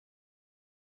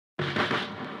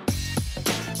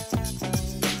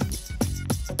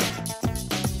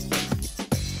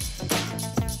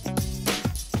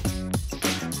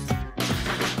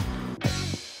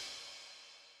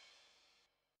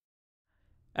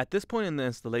At this point in the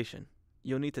installation,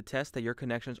 you'll need to test that your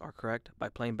connections are correct by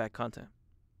playing back content.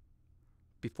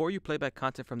 Before you play back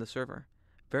content from the server,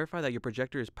 verify that your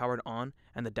projector is powered on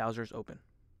and the browser is open.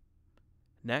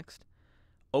 Next,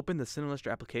 open the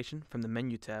Cinelister application from the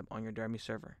Menu tab on your Doremi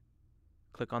server.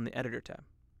 Click on the Editor tab.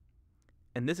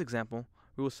 In this example,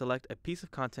 we will select a piece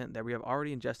of content that we have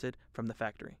already ingested from the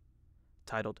factory,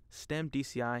 titled STEM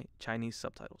DCI Chinese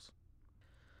Subtitles.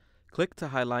 Click to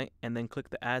highlight and then click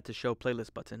the Add to Show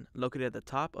Playlist button located at the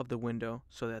top of the window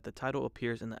so that the title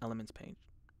appears in the Elements page.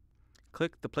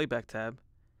 Click the Playback tab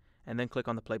and then click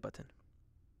on the Play button.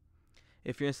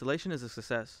 If your installation is a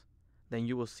success, then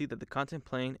you will see that the content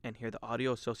playing and hear the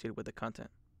audio associated with the content.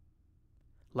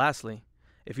 Lastly,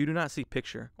 if you do not see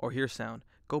picture or hear sound,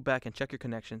 go back and check your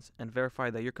connections and verify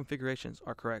that your configurations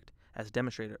are correct as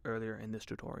demonstrated earlier in this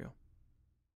tutorial.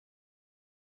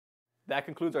 That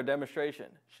concludes our demonstration.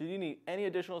 Should you need any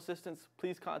additional assistance,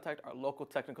 please contact our local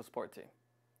technical support team.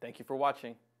 Thank you for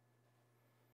watching.